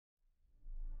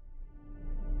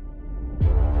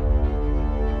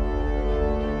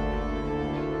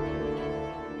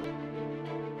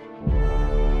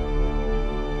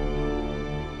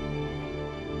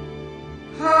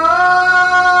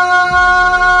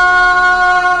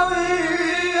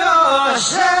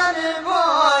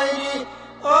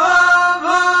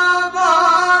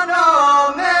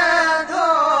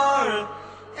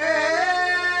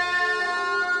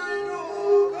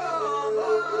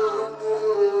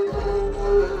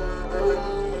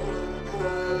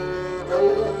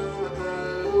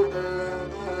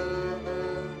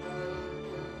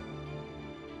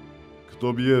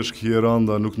Këto bjeshk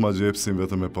hieranda nuk ma gjepsin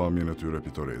vetëm me pamjen e tyre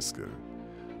pitoreske.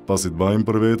 Pasi të bajmë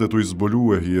për vete tu i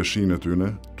zbolue hieshin e tyne,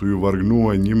 tu ju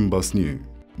vargnue një mbas një,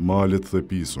 malet dhe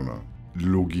pisuna,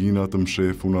 lugina të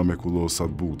mshefuna me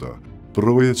kullosat buta,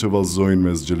 proje që valzojnë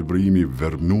me zgjelbrimi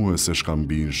vermnue se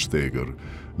shkambin shtegër,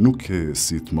 nuk e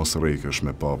si të mos rejkësh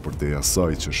me pa për te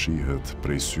asaj që shihet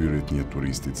prej syrit një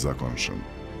turistit zakonshëm.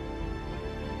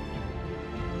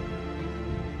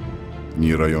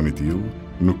 Një rajon i tillë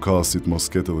nuk ka si të mos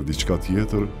ketë edhe diçka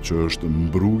tjetër që është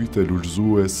mbrujt e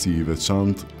lulëzue si i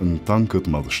veçantë në tankët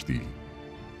madhështi.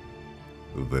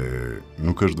 Dhe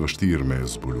nuk është vështirë me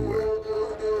e zbulue.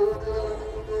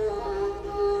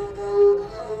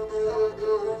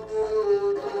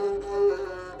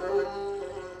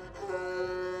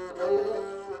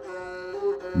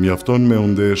 Mjafton me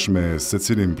undesh me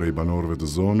secilin prej banorëve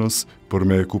të zonës për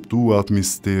me e kuptua atë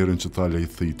misterën që ta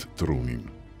lejthit të runin.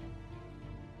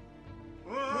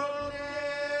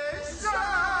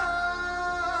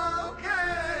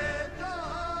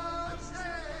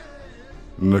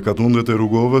 Në katundet e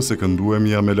rrugovës e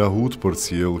kënduemja me lahut për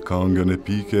cjell kangën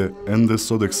epike ende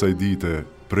sot e kësaj dite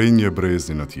prej një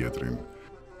brezi në tjetrin.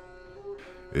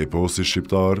 Eposi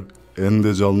shqiptar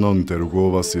ende gjallnon të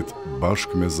rrugovasit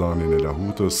bashk me zanin e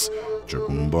lahutës që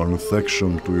ku mbar në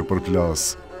thekshëm të ju përplas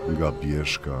nga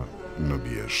bjeshka në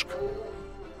bjeshk.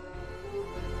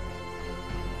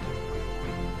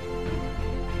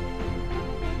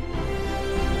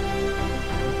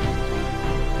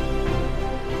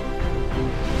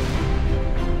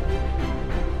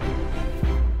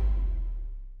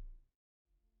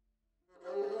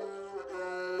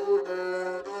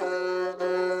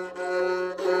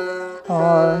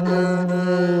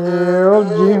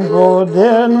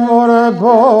 Den more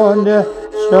bane,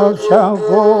 çan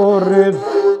korrit,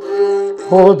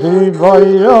 hodi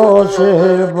bayra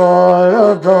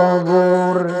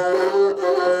tabor.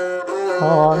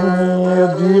 Ani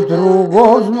dit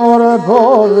rrugos more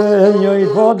bane, një I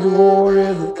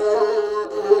fatgorit.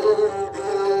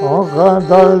 O ka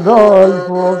dal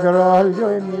po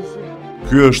graljo I misi.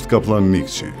 Ky është Kaplan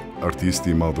Nikçi,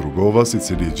 artisti I madh rrugovas I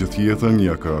cili gjithjetën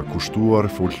ja ka kushtuar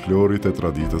folklorit e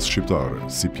traditës shqiptare,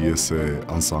 si pjesë e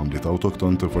ansamblit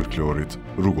autokton të folklorit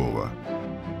rrugova.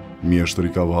 Mjeshtër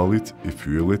I kavallit, I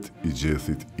fyllit, I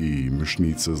gjethit, I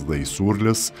myshnicës dhe I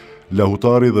surlës,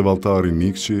 lahutari dhe valltari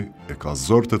Nikçi e ka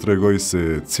zor të tregoj se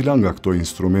cila nga këto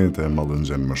instrumente e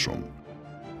mallëngjen më shumë.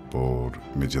 Por,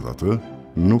 megjithatë,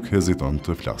 nuk heziton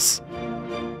të flasë.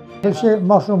 Sepse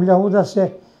më shumë lahuta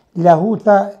se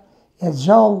lahuta e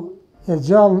gjallë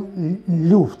në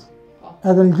luft,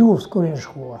 edhe në luft kur I në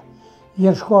shkua. I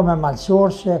në shkua me malësor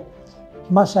që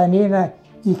masanine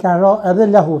I kanë ra edhe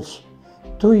lahutës.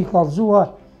 Tu I kalzua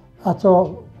ato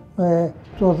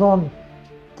të dhonë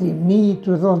trimni,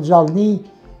 të dhonë gjallëni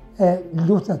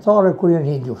luftetare kur I në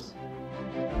hinë luft.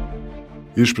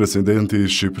 Ish presidenti I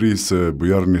Shqipërisë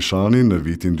Bujar Nishani në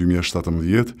vitin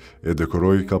 2017 e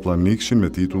dekoroi Kaplan Nikçin me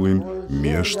titullin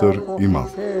Mjeshtër I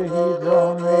Madh.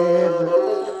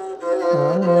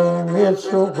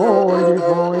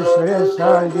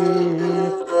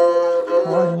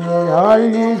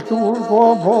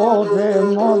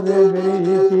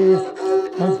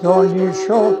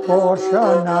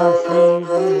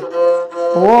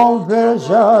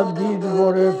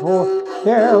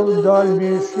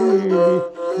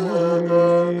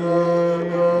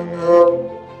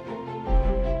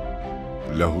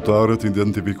 Lahutaret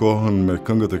identifikohen me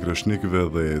këngët e kreshnikëve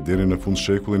dhe deri në fund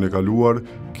shekullin e kaluar,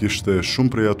 kishte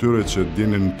shumë prej atyre që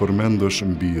dinin përmendësh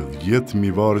mbi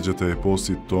 10.000 vargjet e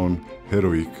eposit ton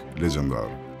heroik legjendar.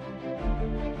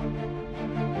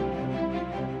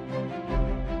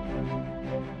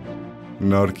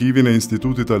 Në arkivin e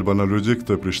Institutit Albanologjik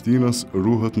të Prishtinës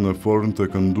ruhet në formë të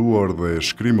kënduar dhe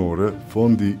shkrimore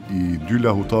fondi I 2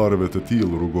 lahutarëve të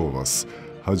tillë rrugovas,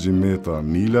 Haxhi Meta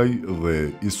Nilaj dhe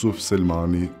Isuf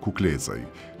Selmani Kuklecaj,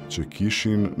 që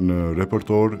kishin në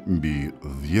repertor mbi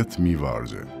 10.000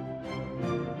 vargje.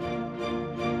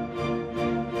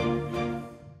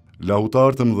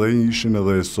 Lahutar të mëdhenj ishin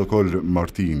edhe Sokol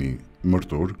Martini,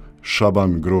 Murtur,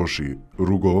 Shaban Groshi,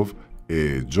 Rrugov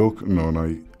e Gjok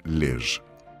Nonaj Lezh.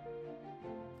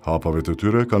 Hapave të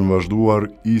tyre kanë vazhduar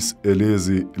Is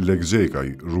Elezi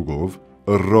Leggjekaj Rrugov,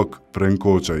 Rrok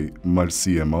Prenkoqaj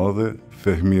Malsi e Madhe,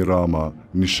 Fehmi Rama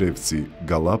Nishevci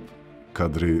Gallap,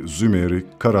 Kadri Zymeri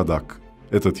Karadak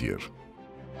e të tjerë.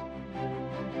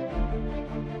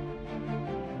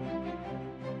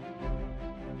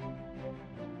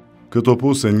 Këto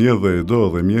puse një dhe e do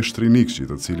dhe mjeshtri Nikçi,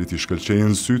 të cilit I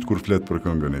shkëlqejnë syt kur flet për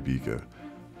këngën epike,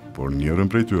 por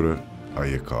njërën prej tyre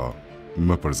ai e ka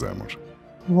më për zemër.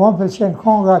 Mua më pëlqen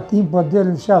konga tim po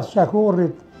delën qafë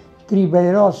qakorrit, 3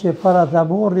 bajraqe para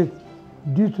taborrit,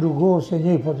 2 trugos e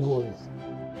 1 potgorit.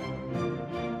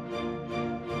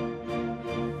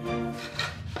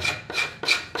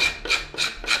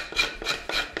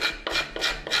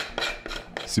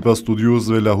 Sipas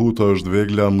studiusëve, lahuta është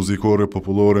vegla muzikore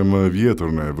popullore më e vjetër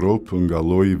në Evropë nga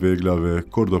lloji i veglave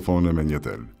kordofone me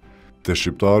njetel. Te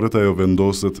shqiptarët ajo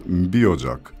vendoset mbi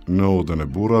ogjak, në odën e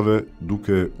burrave,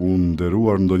 duke u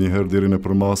nderuar ndonjëherë deri në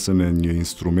përmasën e një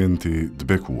instrumenti të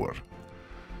bekuar.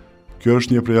 Kjo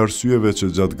është një prej arsyeve që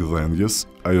gjatë gdhendjes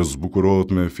ajo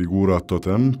zbukurohet me figura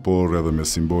totem, por edhe me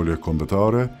simbole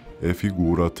kombëtare e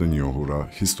figura të njohura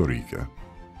historike.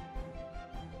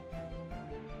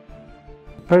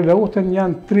 Për lahutën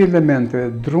janë 3 elemente: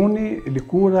 druni,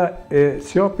 likura e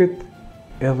qapit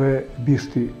edhe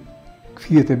bishti,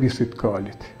 fije e bishtit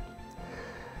kalit.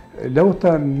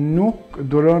 Lahuta nuk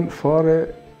duron fare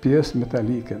pjesë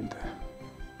metalike.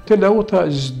 Te lahuta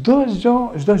çdo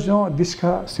gjë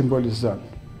diçka simbolizon.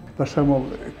 Për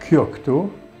shembull, kjo këtu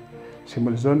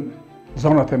simbolizon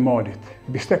zonat e malit,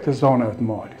 bishtek të zonave të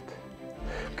malit.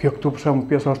 Kjo këtu për shembull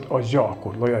pjesa është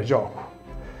ogjaku, lloja ogjaku.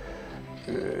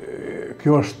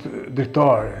 Kjo është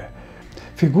dritare.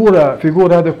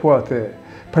 Figura adekuate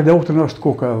për lahutën është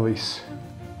koka e dhis.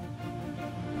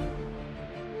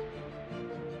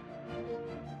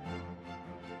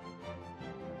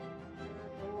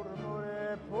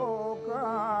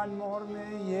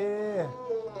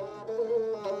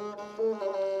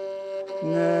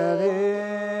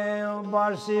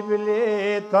 Si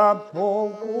bileta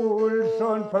po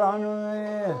kulshon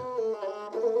pranëve,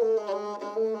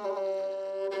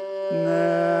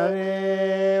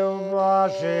 Nëri u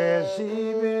bashe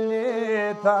si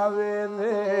biletave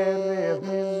dhe rreth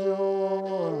një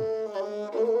zonë.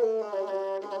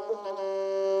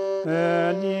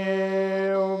 Një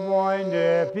u bojnë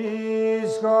e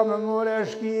piska më mure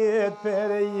shkjet për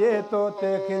jeto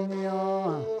të kënja.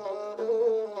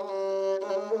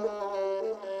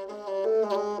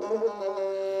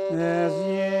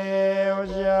 Zje u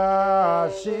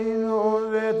gjashin u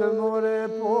vetë more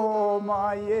po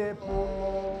ma je po.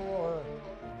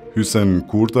 Hysen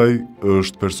Kurtaj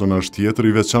është personazh tjetër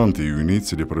i veçantë i Yni,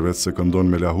 cili përveç se këndon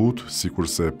me lahut,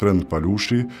 sikurse Prend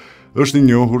Palushi, është i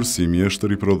njohur si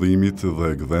mjeshtër i prodhimit dhe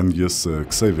gdhendjes së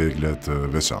kësaj vegle të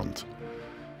veçantë.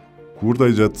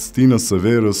 Kurtaj gjatë stinës së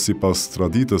verës sipas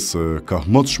traditës së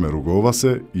kahmotshme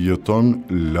rrugovase jeton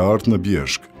lart në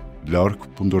Bjeshk, larg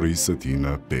pundorisë së tij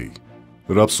në Pej.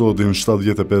 Rapsodin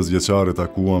 75 vjeçare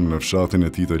takuam në fshatin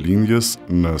e tij të lindjes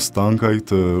në stankaj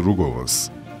të Rrugovës.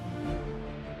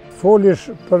 Folish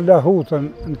për lahutën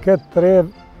në këtë trev,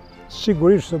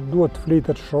 sigurisht se duhet të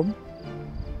flitet shumë,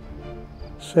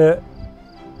 se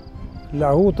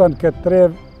lahuta në këtë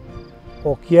trev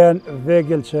o kjen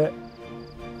vegël që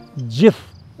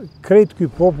gjithë krejt ky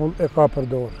popull e ka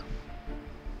përdor.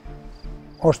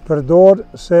 Është përdor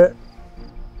se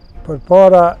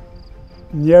përpara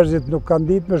njerëzit nuk kanë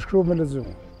ditë me shkru me lexu.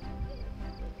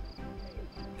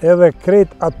 Edhe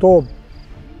krejt ato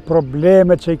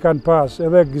problemet që i kanë pas,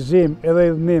 edhe gëzim, edhe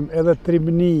idhnim, edhe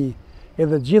trimni,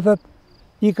 edhe gjithat,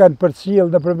 i kanë përcjell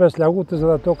nëpërmes lahutës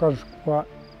dhe ato kanë shkua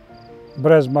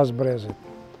brez mas brezit.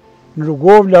 Në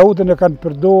Rrugovë lahutën e kanë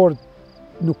përdor,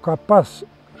 nuk ka pas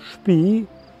shtëpi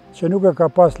që nuk e ka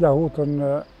pas lahutën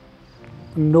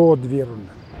në odë virun.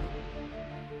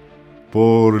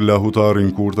 Por lahutarin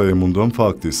Kurtaj e mundon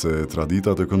fakti se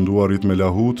traditat e kënduarit me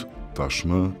lahut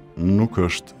tashmë nuk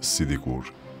është si dikur.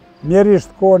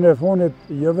 Mjerisht kohën e fundit,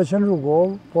 jo veç në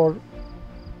Rrugovë, por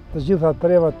të gjitha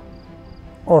trevat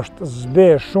është zbe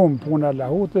shumë puna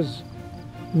lahutës,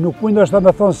 nuk mund është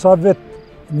me thonë sa vetë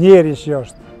njeri që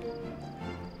është,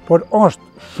 por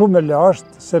është shumë e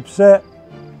lashtë, sepse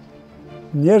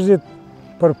njerëzit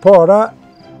përpara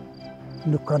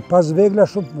nuk kanë pas vegla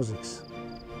shumë të muzikës.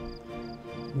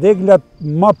 Veglat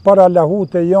ma para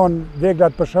lahute janë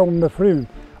veglat për shembull me frym,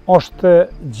 është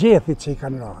gjethit që i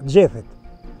kanë ra, gjethit.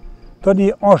 Tani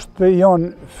është janë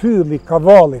fylli,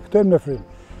 kavalli, këto janë me frym.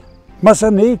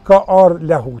 Masani ka ardhur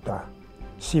lahuta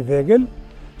si vegël,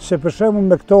 se për shembull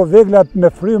me këto veglat me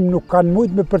frym nuk kanë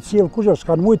mujt me përcjell kushdo,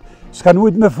 s'kan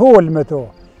mujt me fol me to,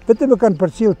 vetëm e kanë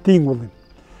përcjell tingullin.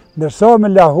 Ndërsa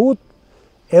me lahut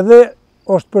edhe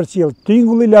është përcjell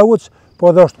tingulli i lahutës, po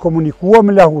edhe është komunikua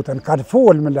me lahutën, kanë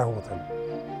fol me lahutën.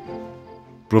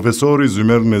 Profesori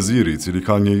Zymer Neziri, cili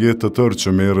ka një jetë të tërë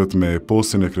që merret me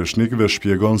eposin e kreshnikëve,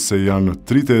 shpjegon se janë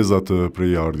 3 teza të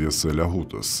prejardhjes së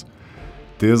lahutës.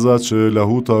 Teza që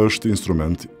lahuta është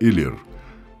instrument i lirë.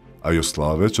 Ajo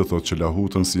slave që thot që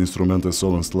lahutën si instrumente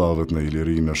sollën slavët në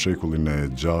Iliri në shekullin e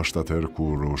 6 atëherë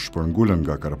kur u shpërngulën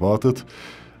nga Karpatët,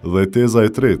 dhe teza e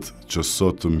tretë që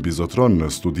sot mbizotron në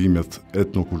studimet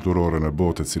etnokulturore në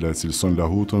botë, e cila e cilëson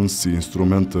lahutën si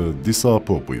instrument të disa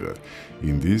popujve: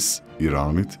 Indis,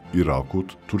 Iranit,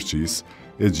 Irakut, Turqis,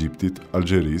 Egjiptit,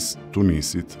 Algjeris,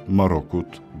 Tunisit,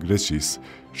 Marokut, Greqis,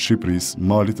 Shqipëris,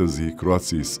 Malit të Zi,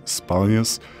 Kroacis,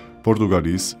 Spanjës,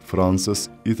 Portugalis, Francës,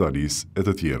 Italis e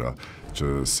të tjera,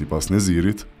 që sipas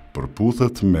Nezirit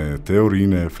përputhet me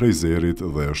teorinë e Frejzerit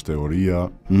dhe është teoria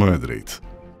më e drejtë.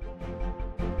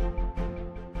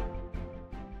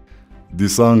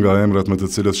 Disa nga emrat me të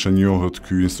cilët shënjohet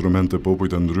ky instrument të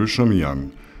popujt të ndryshëm janë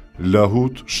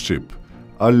lahut shqip,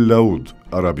 al-laud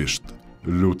arabisht,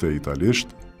 lute italisht,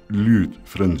 lyt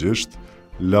frëngjisht,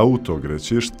 lauto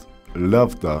greqisht,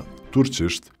 lavta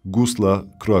turqisht, gusla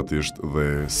kroatisht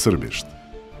dhe serbisht.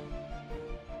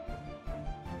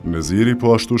 Neziri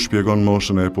po ashtu shpjegon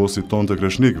moshën e eposit ton të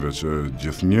kreshnikëve që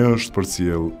gjithnjë është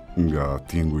përcjell nga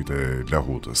tingujt e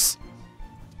lahutës.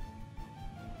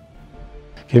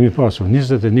 Kemi pasur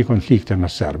 21 konflikte me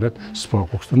serbet, s'po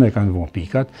kështu ne kanë vënë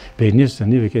pikat, pe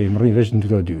 21 kemi mrrin veç në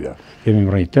këto dyja. Kemi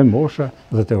mrrin te mosha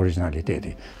dhe te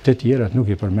originaliteti. Të tjerat nuk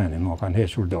i përmenim, ma kanë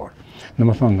hequr dorë.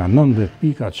 Domethënë nga 90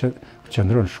 pika që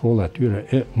qëndron shkolla atyre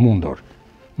e mundur.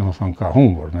 Domethënë ka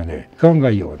humbur me ne. Ka nga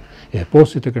jonë. E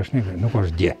eposit të kreshnikëve nuk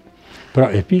është dje.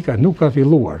 Pra e pika nuk ka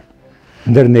filluar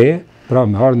ndër ne, pra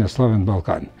me ardhmën e slavëve në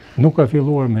Ballkan. Nuk ka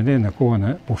filluar me ne në kohën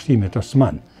e pushtimit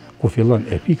osman, ku fillon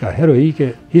epika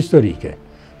heroike historike.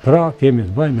 Pra kemi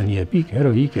të bëjmë një epik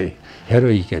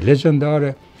heroike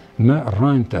legjendare me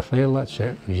rrajnë të thella që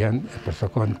vjen e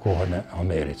përthekon kohën e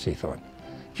Homerit, si i thonë.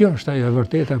 Kjo është ajo e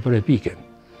vërteta për epiken.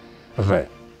 Dhe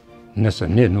nëse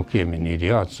ne nuk kemi një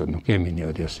Iliadë, nuk kemi një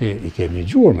Odisej, i kemi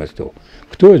gjurmë këtu.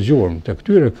 Këto gjurmë të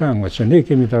këtyre këngëve që ne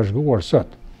kemi të shkuar sot,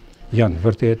 janë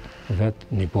vërtet vetë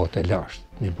një botë e lashtë,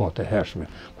 një botë e hershme,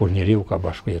 kur njeriu ka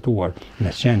bashkëjetuar me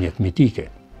qenjet mitike,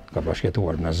 ka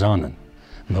bashkëjetuar me zanën,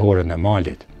 me orën e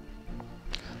malit,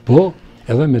 po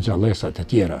edhe me gjallësat e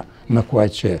tjera, me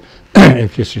kuajt që e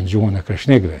flishin gjuhën e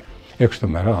kreshnikëve, e kështu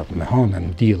me radhë, me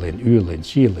hanën, dillin, yllin,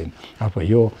 qillin, apo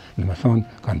jo, në me thonë,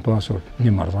 kanë pasur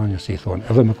një marrëdhënie, si i thonë,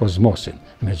 edhe me kozmosin,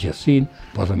 me gjithësin,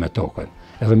 po edhe me tokën,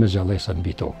 edhe me gjallësat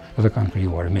mbi tokë, edhe kanë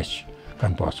krijuar miq,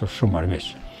 kanë pasur shumë armiq.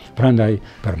 Prandaj,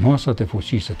 për masat e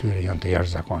fuqisë të tyre janë të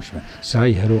jashtëzakonshme. Sa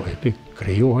i hero epik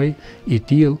krijohej i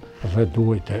tillë dhe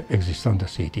duhet të ekzistonte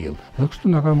si i tillë. Dhe kështu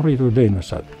na ka rritur deri në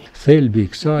sot. Thelbi i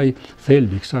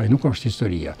kësaj nuk është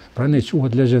historia, prandaj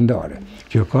quhet legjendare.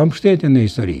 Kjo ka mbështetje në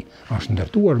histori, është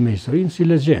ndërtuar me historinë si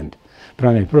legjendë.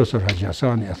 Prandaj profesor Haxhi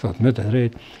Hasani e thot me të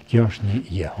drejtë, kjo është një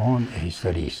jehan e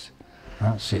historisë,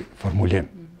 si formulim.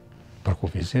 Për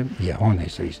kufizim, jehan e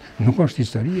historisë. Nuk është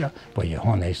historia, po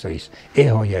jehan e historisë,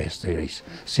 ehoja e historisë.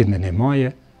 Si në një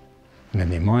maje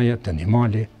të një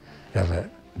mali, edhe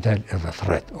del edhe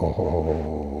thret.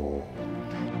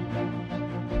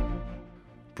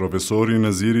 Profesori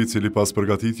Neziri, cili pas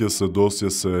përgatitjes së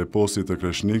dosjes së eposit të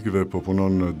kreshnikëve, po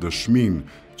punon në dëshminë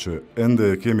që ende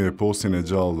e kemi eposin e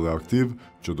gjallë dhe aktiv,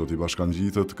 që do t'i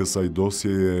bashkangjitet kësaj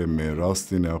dosjeje me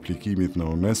rastin e aplikimit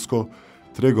në UNESCO,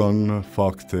 tregon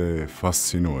fakte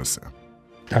fascinuese.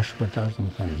 Tash për tash,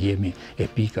 jemi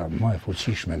epika më e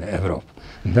fuqishme në Evropë.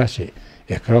 Ndaçi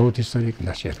e krahut historik,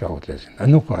 ndaçi e krahut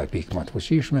legjendar. Nuk ka epikë më të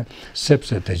fuqishme,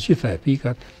 sepse të gjitha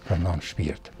epikat kanë dhënë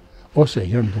shpirt, ose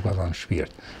janë duke dhënë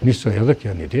shpirt. Nisoj edhe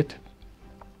kjo një ditë,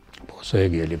 po se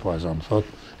Egeli po azam thot,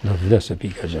 do të vdes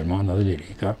epika gjermane dhe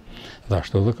lirika, dhe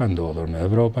ashtu dhe ka ndodhur në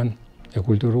Evropën e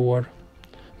kulturuar,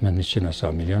 me 100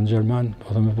 sa milion gjerman,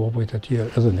 po dhe me popujt e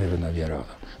tjerë, edhe neve në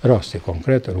vjerada. Rasti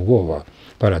konkret, Rrugova,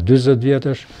 para 20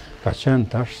 vjetësh, ka qenë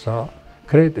tash sa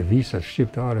kretë viset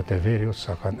shqiptare të veriut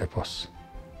sa kanë epos.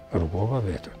 Rrugova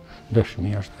vetër.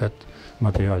 Dëshmi është vetë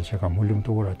material që kam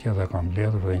ullumtuar atje dhe kam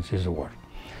bledhur dhe incizuar.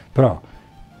 Pra,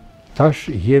 tash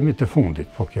jemi të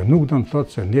fundit, po kjo nuk do të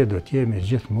thotë se ne do të jemi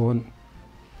gjithmonë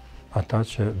ata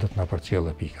që do të na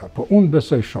përcjellë pika. Po unë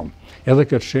besoj shumë, edhe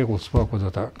këtë shekull s'paku do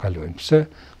ta kalojnë. Pse?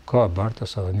 Ka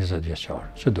bartës edhe 20 vjeçar,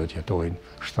 që do të jetojnë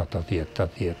 70,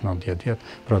 80, 90 vjet,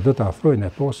 pra do të afrojnë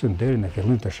eposin deri në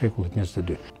fillim të shekullit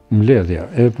 22. Mbledhja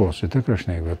e eposit të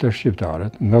kreshnikëve të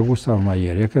shqiptarët nga Gustav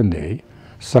Majeri e Këndej,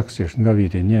 saktësisht nga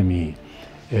viti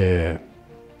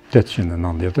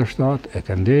 1897, e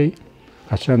Këndej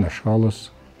ka qenë në shkallës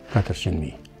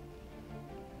 400.000.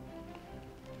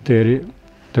 Deri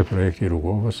të projekti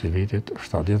Rrugovës i vitit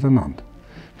 79.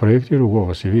 Projekti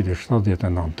Rrugovës i vitit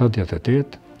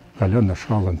 79-88 kalon në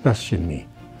shkallën 500.000.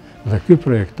 Dhe ky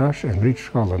projekt tash e ngrit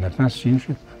shkallën e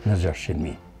 500-shit në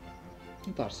 600.000.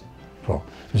 Po,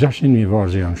 600.000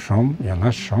 vargje janë shumë, janë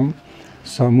aq shumë,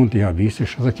 sa mund t'i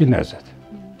habisish edhe kinezet.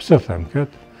 Pse them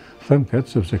këtë? Them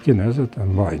këtë sepse kinezet e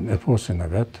mbajnë eposin e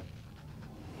vetë,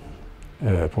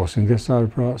 eposin gesar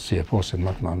pra, si eposin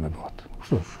më të madh në botë.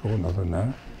 Kështu shkon edhe në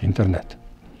internet.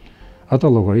 Ata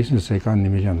llogarisin se i kanë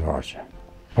 1 milion vargje.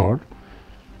 Por,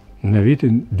 në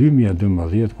vitin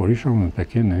 2012, kur isha në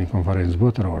Pekin në një konferencë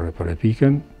botërore për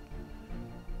epikën,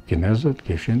 kinezët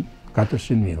kishin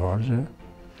 400.000 vargje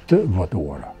të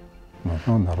votuara. Më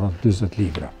thonë në rreth 40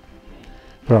 libra.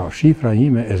 Pra, shifra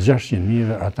ime e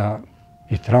 600.000 ata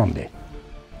i trandi.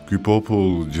 Ky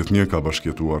popull gjithnjë ka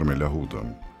bashkëtuar me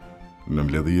lahutën. Në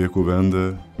mbledhije kuvende,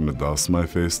 në dasma e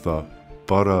festa,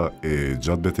 para e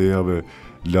gjatë betejave,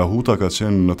 lahuta ka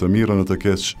qenë në të mirën e të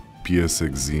keq pjesë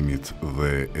e gëzimit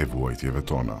dhe e vuajtjeve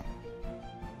tona.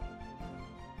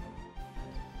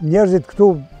 Njerëzit këtu,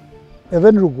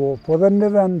 edhe në Rrugov, po edhe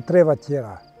në vend treva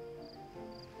tjera,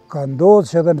 ka ndodhur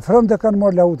që edhe në frëmte kanë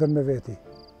marrë lahutën me veti.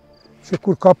 Që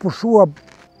kur ka pushua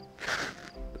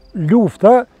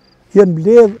lufta, jenë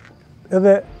mbledh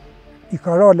edhe i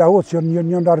ka ra lahutë që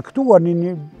janë arktuar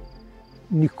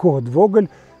një kohë të vogël,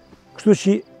 kështu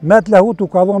që me të lahutë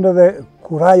u ka dhonë edhe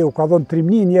kuraje, u ka dhonë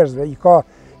trimni njerëzve,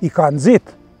 i ka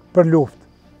nxit për luftë.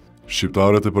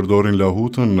 Shqiptarët e përdorin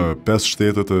lahutën në 5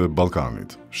 shtetet e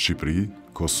Ballkanit: Shqipëri,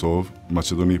 Kosovë,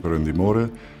 Maqedoni Perëndimore,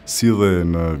 si dhe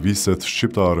në viset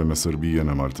shqiptare me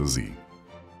Serbinë e Maltëzi.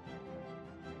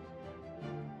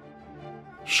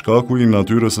 Shkaku i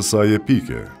natyrës së saj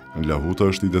epike, lahuta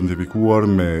është identifikuar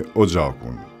me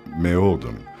Oxhakun, me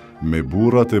Odën, me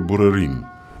burrat e Burrërin,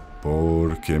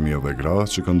 por kemi edhe gra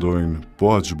që këndojnë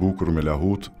po aq bukur me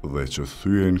lahut dhe që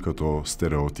thyen këto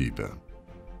stereotipe.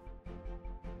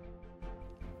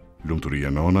 Lumturia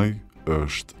nonaj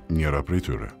është njëra prej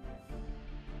tyre.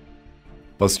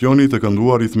 Pasioni të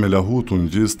kënduarit me lahutun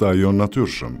gjista ajo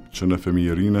natyrshëm, që në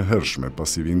fëmijërinë e hershme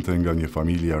pasi vinte nga një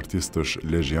familje artistësh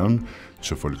lezhian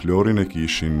që folklorin e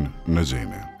kishin në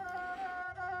gjene.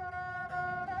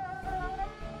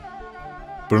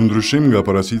 Për ndryshim nga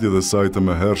paraqitjet e saj të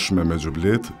mëhershme me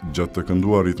xhublet, gjatë të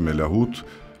kënduarit me lahut,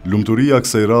 lumturia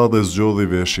kësaj radhe zgjodhi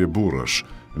veshje burrësh,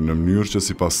 në mënyrë që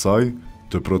sipas saj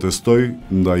të protestoj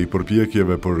ndaj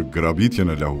përpjekjeve për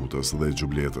grabitjen e lahutës dhe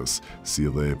xhubletës, si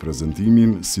dhe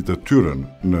prezantimin si të tyrën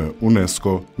në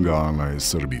UNESCO nga ana e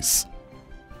Serbisë.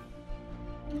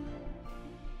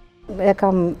 E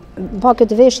kam bërë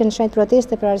këtë veshje në shenjë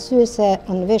proteste për arsye se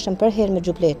unë veshëm për herë me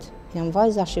xhublet. Jam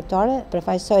vajza shqiptare,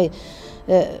 përfaqësoj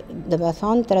dhe me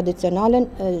thonë tradicionalen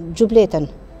xhubletën,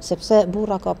 sepse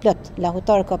burra ka plot,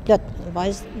 lahutar ka plot,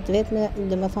 vajzë të vetme,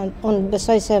 dhe me thonë, unë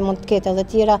besoj se mund të ketë edhe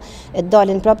tjera, e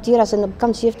dalin prap tjera, se nuk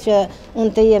kam qift që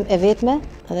unë të jem e vetme,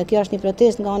 edhe kjo është një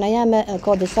protest nga ana jeme,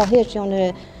 ka disa herë që unë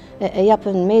e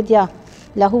japën në media,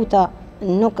 lahuta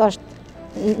nuk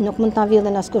mund të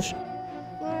avillin askush.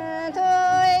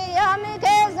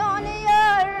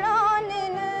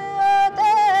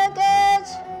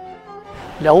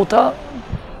 Lahuta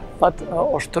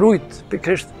është rujt,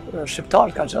 pikrisht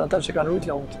shqiptarët kanë qenë ata që kanë rujt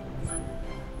lahutë.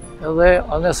 Edhe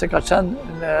nëse ka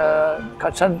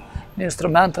qenë një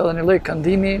instrument edhe një lloj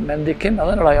këndimi me ndikim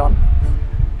edhe në rajon.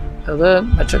 Edhe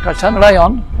me që ka qenë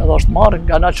rajon, edhe është marrë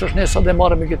nga na që është ne sot e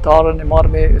marrë me gitarën, e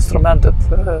marrë me instrumentet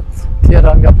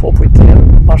tjera nga popujt tjerë,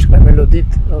 bashkë me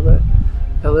melodit edhe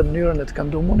mënyrën e të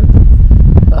këndumunit.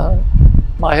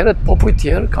 Ma heret popujt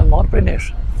tjerë kanë marrë prej nesh.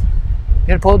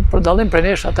 Mirë po për dallim prej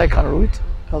nesh ata e kanë rujt,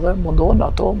 edhe mundohen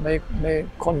ato me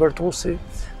konvertu si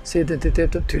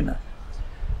identitetet tyne.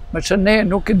 Me që ne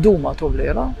nuk i duam ato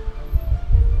vlera,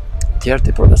 tjerë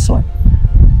t'i përvesojnë.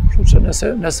 Kështu që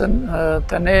nëse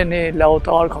të ne një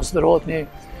lahutar konsiderohet një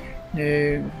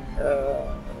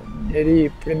njeri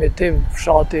primitiv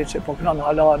fshati që po kënon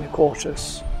hala një kohë që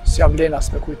s'ja vlen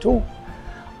as me kujtu,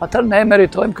 atër ne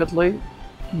meritojmë këtë lloj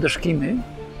ndëshkimi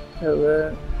edhe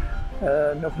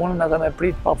nuk mundem edhe me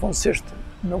prit pafundësisht.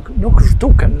 Nuk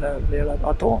zhduken vlerat,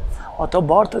 ato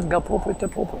bartet nga popujt e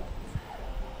popujt.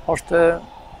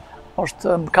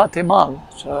 Është mkat i madh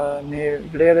që një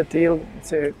vlerë e tillë,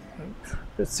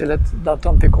 të cilët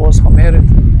daton pikos Homerit,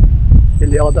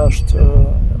 Iliada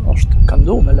është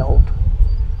këndu me lahutë.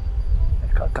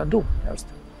 Ka këndu njerëz.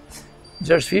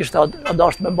 Gjergjfisht a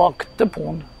dashtë me bë këtë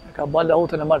punë, ka bë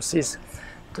lahutën e Malësisë,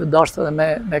 të dashtë edhe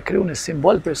me kriju një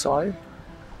simbol për saj,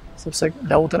 sepse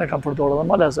lahutën e kanë përdorur edhe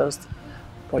malezest,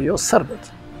 po jo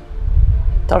serbët.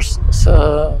 Tash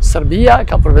Serbia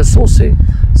ka përvesu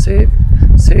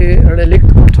si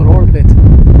relikt kulturor vetë.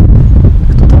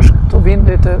 Këtu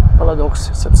vinë të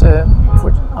paradoksi, sepse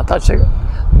ata që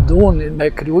duan me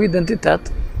kriju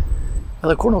identitet,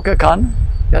 edhe kur nuk e kanë,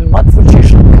 janë më të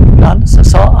fuqishëm. plan se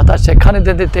sa ata që kanë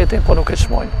identitetin, po nuk e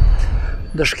çmojnë.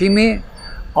 Dëshkimi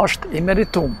është i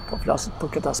merituar, po flasit për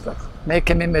këtë aspekt. Ne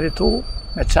kemi merituar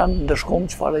me qenë ndëshkuar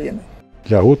çfarë jemi.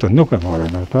 Lahutën nuk e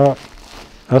marrin ata,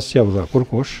 as javë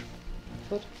kurkush.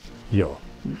 Jo,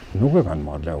 nuk e kanë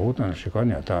marrë lahutën,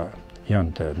 shikoni ata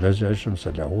janë të lëgjshëm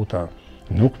se lahuta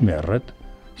nuk merret,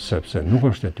 sepse nuk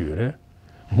është e tyre,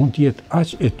 mund t'jetë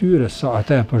aq e tyre sa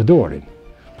ata e përdorin,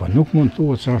 po nuk mund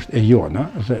thuhet se është e jona,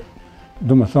 dhe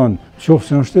do me thonë, qoftë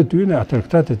se është e tyre, atër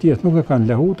këta të tjetë nuk e kanë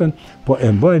lahutën, po e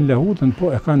mbajnë lahutën,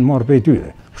 po e kanë marrë prej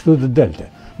tyre. Kështu të delte.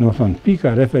 Do me thonë,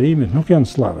 pika referimit nuk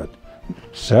janë slavët.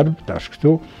 Serb, tash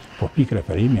këtu, po pikë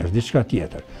referimi është diçka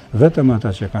tjetër. Vetëm ata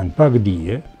që kanë pak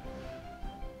dije,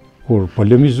 kur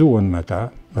polemizuan me ta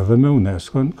dhe me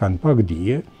UNESCO-n, kanë pak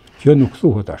dije, kjo nuk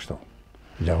thuhet ashtu.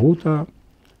 Lahuta,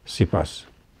 sipas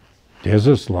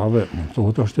tezës slave, mund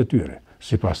thuhet është e tyre.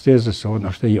 Sipas tezës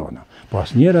sonë është e jona. Po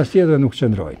asnjëra tjetër nuk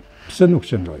qëndrojnë. Pse nuk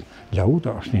qëndrojnë?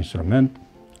 Lahuta është një instrument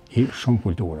i shumë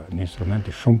kultura, një instrument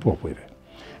i shumë popujve.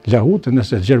 Lahuta,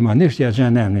 nëse gjermanisht ja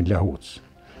gjen emrin lahuc,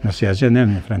 nëse ja gjen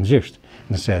emrin frëngjisht,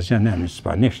 nëse ja gjen emrin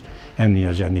spanisht, emrin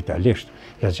ja gjen italisht,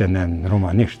 ja gjen emrin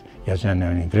romanisht, ja gjen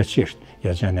emrin greqisht,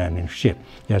 ja gjen emrin shqip,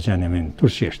 ja gjen emrin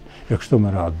turqisht, e kështu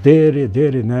me radhë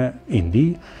deri në Indi,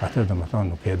 atë do të thonë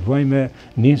nuk e bëjmë me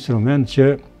një instrument që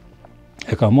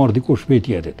e ka marrë dikush prej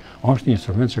tjetrit. Është një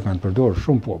instrument që kanë përdorur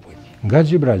shumë popull. Nga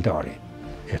Gibraltari,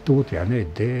 e tut janë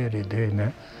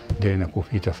deri në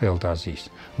kufit e thellë të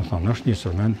Azisë. Do thonë është një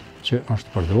instrument që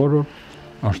është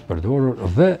përdorur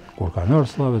dhe kur kanë ardhur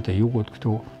slavët e jugut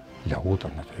këtu, lahuta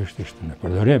natyrisht ishte në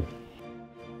përdorim.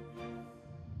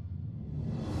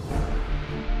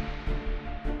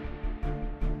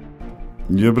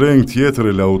 Një breng tjetër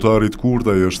e lahutarit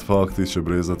kurtaj është fakti që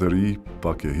brezat e ri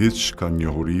pak e hiç kanë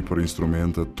njohuri për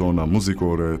instrumentet tona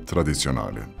muzikore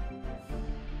tradicionale.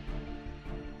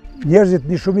 Njerëzit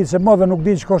një shumicë e madhe nuk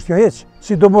din çka është kjo hiç,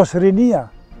 sidomos rinia,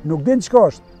 nuk din çka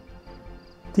është.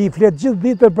 Ti i flet gjithë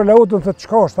ditën për lahutën, thotë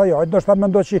çka është ajo, ndoshta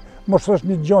mendoj që mos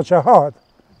është një gjë që hahet.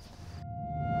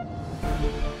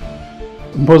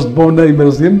 Mos të bëjmë ndaj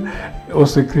mërzim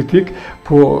ose kritik,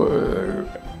 po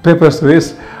pe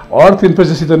përsëris arti në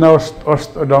përgjithësi të na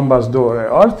është ambasadore.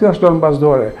 Arti është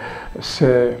ambasadore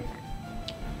se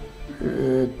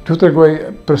tu tregoj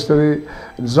përsëri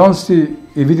nxënësi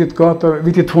i vitit 4,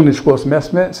 vitit fundit shkollës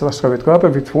mesme, se ka vit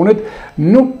 4, vit fundit,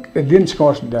 nuk e din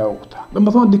çka është lahuta. Do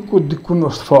të thonë diku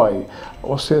në faj,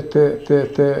 ose te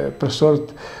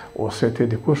profesorët, ose te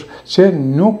dikush që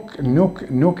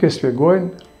nuk e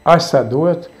shpjegojnë aq sa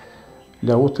duhet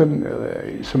lahutën,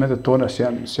 instrumentet tona që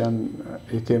janë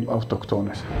i tem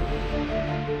autoktone.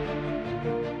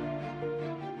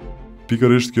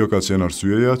 Pikërisht kjo ka qenë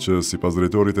arsyeja që sipas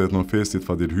drejtorit të etnofestit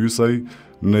Fadil Hysaj,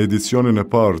 në edicionin e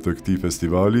parë të këtij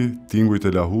festivali, tingujt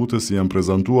e lahutës janë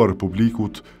prezantuar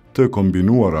publikut të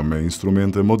kombinuara me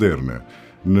instrumente moderne,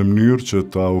 në mënyrë që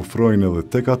ta ofrojnë edhe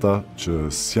tek ata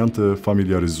që s'janë të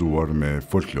familiarizuar me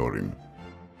folklorin.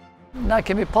 Na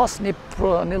kemi pas një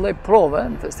lloj prove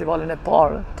në festivalin e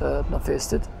parë të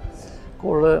etnofestit,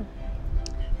 kur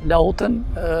lahutën,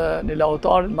 një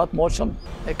lahutarin më të moqëm,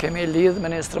 e kemi lidhë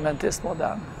me një instrumentist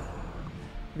modern.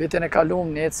 Vitin e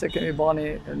kalum njëtë se kemi bani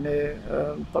një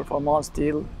performans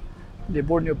t'il,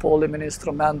 libur një poli me një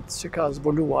instrument që ka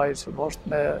zbuluaj, që është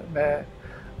me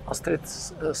Astrid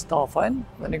Stafajn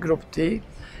dhe një grup ti,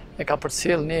 e ka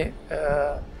përcjell një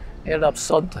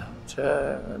rapsod që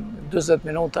 20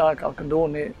 minuta ka këndu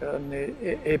një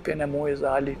epin e mujës dhe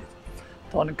halinit.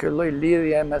 Tonë kjo lloj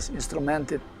lidhje mes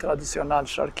instrumentit tradicional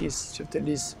sharkisë,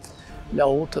 qytetisë,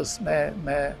 lahutës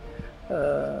me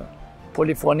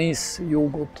polifonisë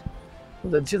jugut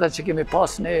dhe gjitha që kemi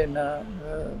pas ne në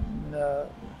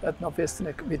etnofestin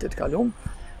e vitit kalum,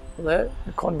 dhe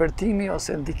konvertimi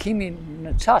ose ndikimi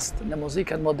në qast në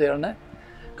muzikën moderne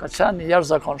ka qenë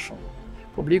jashtëzakonshëm.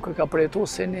 Publiku ka përjetuar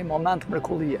si një moment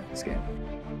mrekullie.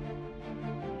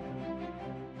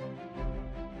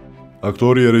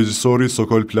 Aktori e regjisori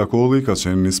Sokol Plakolli ka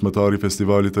qenë nismëtari i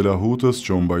festivalit të lahutës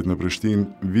që u mbajt në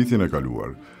Prishtinë vitin e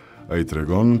kaluar. Ai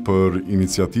tregon për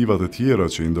iniciativat e tjera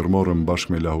që i ndërmorën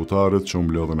bashkë me lahutarët që u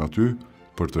mblodhen aty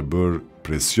për të bërë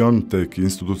presion tek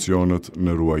institucionet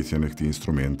në ruajtjen e këtij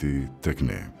instrumenti tek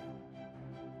ne.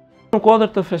 Në kuadër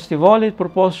të festivalit,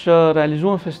 përpos që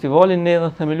realizuam festivalin, ne edhe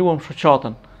themeluam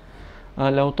shoqatën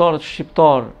lahutarët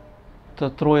shqiptar të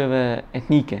trojeve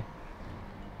etnike.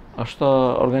 Është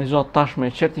organizuar tashmë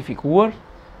e certifikuar.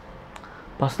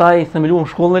 Pastaj themeluam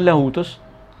shkollën e lahutës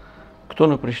këtu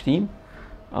në Prishtinë.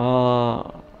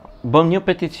 Bëm një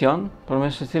peticion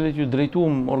përmes së cilit ju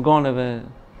drejtuam organeve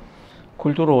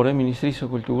kulturore, Ministrisë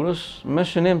së Kulturës, me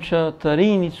shënim që të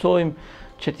rinjtësojmë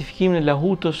certifikimin e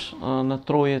lahutës në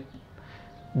trojet,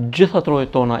 gjitha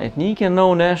trojet tona etnike, në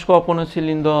UNESCO apo në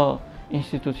cilin do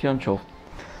institucion qoftë.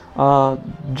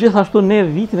 Gjithashtu ne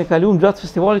vitin e kaluar gjatë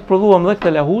festivalit prodhuam dhe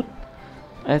këtë lahut,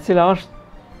 e cila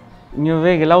është një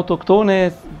vegël autoktone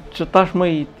që tashmë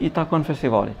i takon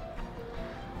festivalit.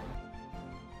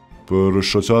 Për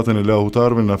shoqatën e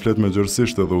lahutarëve na flet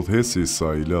mëgjërësisht edhe udhëheci i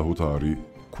saj lahutari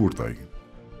Kurtaj.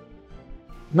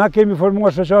 Na kemi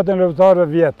formuar shoqatën e lahutarëve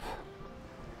vjet.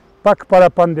 Pak para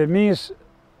pandemisë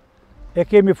e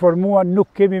kemi formuar,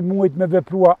 nuk kemi mujt me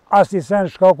veprua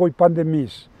asnjësen shkaku i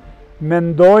pandemisë.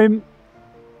 Mendojmë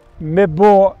me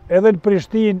bo edhe në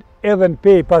Prishtinë, edhe në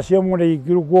Pej, pas jam unë i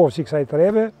grugovë si kësaj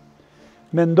treve,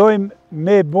 mendojmë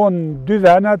me bo në 2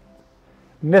 venat,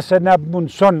 nëse na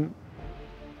mundson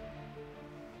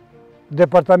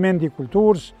Departamenti i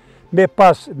Kulturës, me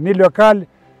pas një lokal,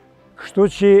 kështu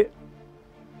që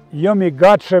jam i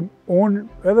gatshëm unë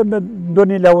edhe me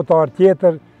ndonjë lahutar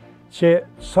tjetër, që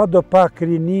sa do pak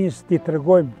rinis ti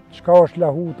tregojmë çka është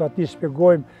lahuta, ti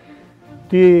shpjegojmë,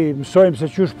 ti mësojmë se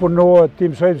çysh punohet,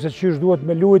 ti mësojmë se çysh duhet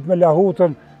me lujt me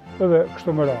lahutën, edhe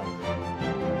kështu më radhë.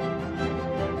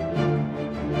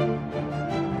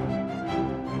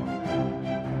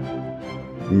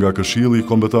 Nga Këshilli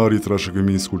Kombëtar i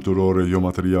Trashëgimisë Kulturore Jo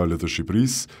Materiale të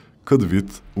Shqipërisë, këtë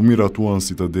vit u miratuan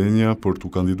citadenja për të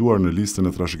kandiduar në listën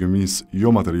e trashëgimisë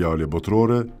jo materiale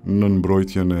botërore në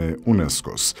mbrojtjen e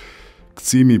UNESCO-s.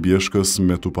 Kthimi i bjeshkës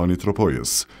me tupani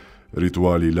tropojës,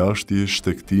 rituali i lashti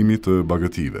shtektimi të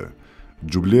bagëtive,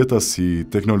 gjubleta si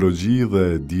teknologji dhe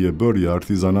dijebërja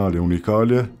artizanale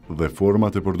unikale dhe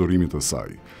format e përdorimit të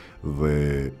saj, dhe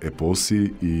eposi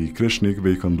i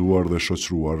kreshnikëve i kënduar dhe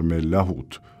shoqëruar me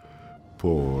lahut.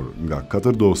 Por nga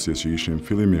 4 dosje që ishin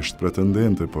fillimisht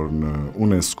pretendente për në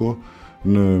UNESCO,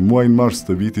 në muajin mars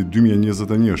të vitit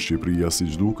 2021 Shqipëria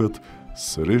siç duket,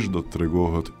 sërish do të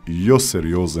tregohet jo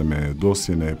serioze me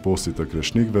dosjen e eposit të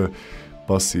kreshnikëve,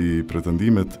 pasi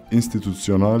pretendimet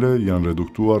institucionale janë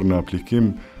reduktuar në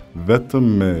aplikim vetëm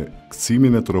me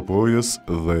kthimin e tropojës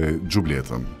dhe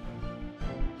xhubletën.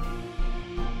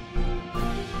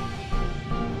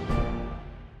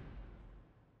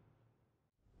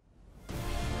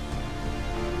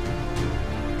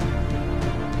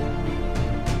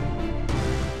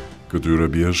 Këtyre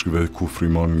bjeshkëve ku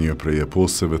frymon një prej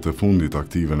eposeve të fundit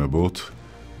aktive në botë,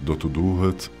 do të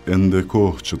duhet ende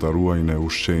kohë që ta ruajnë e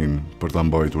ushqejnë për ta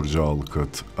mbajtur gjallë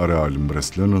këtë areal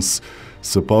mbreslënës,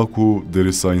 së paku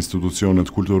derisa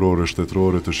institucionet kulturore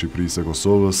shtetërore të Shqipërisë e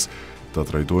Kosovës ta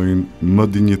trajtojnë më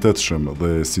dinjitetshëm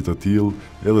dhe si të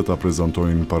tillë edhe ta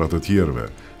prezantojnë para të tjerëve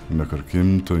në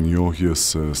kërkim të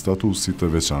njohjes statusit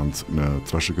të veçantë në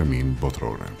trashëgiminë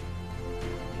botërore.